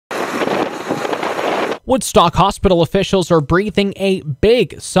Woodstock hospital officials are breathing a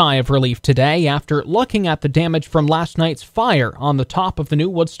big sigh of relief today after looking at the damage from last night's fire on the top of the new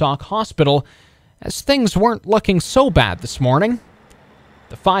Woodstock hospital, as things weren't looking so bad this morning.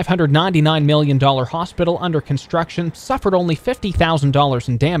 The $599 million hospital under construction suffered only $50,000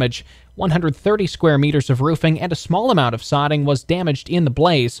 in damage. 130 square meters of roofing and a small amount of siding was damaged in the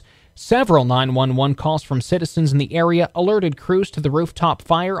blaze. Several 911 calls from citizens in the area alerted crews to the rooftop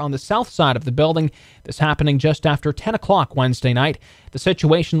fire on the south side of the building, this happening just after 10 o'clock Wednesday night. The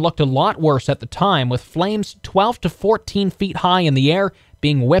situation looked a lot worse at the time, with flames 12 to 14 feet high in the air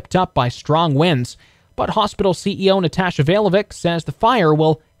being whipped up by strong winds. But hospital CEO Natasha Vailovic says the fire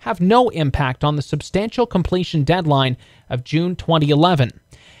will have no impact on the substantial completion deadline of June 2011.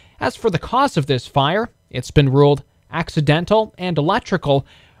 As for the cause of this fire, it's been ruled accidental and electrical,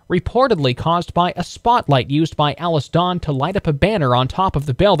 reportedly caused by a spotlight used by Alice Dawn to light up a banner on top of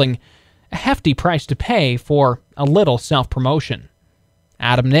the building, a hefty price to pay for a little self-promotion.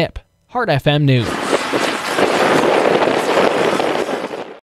 Adam Knipp, Heart FM News.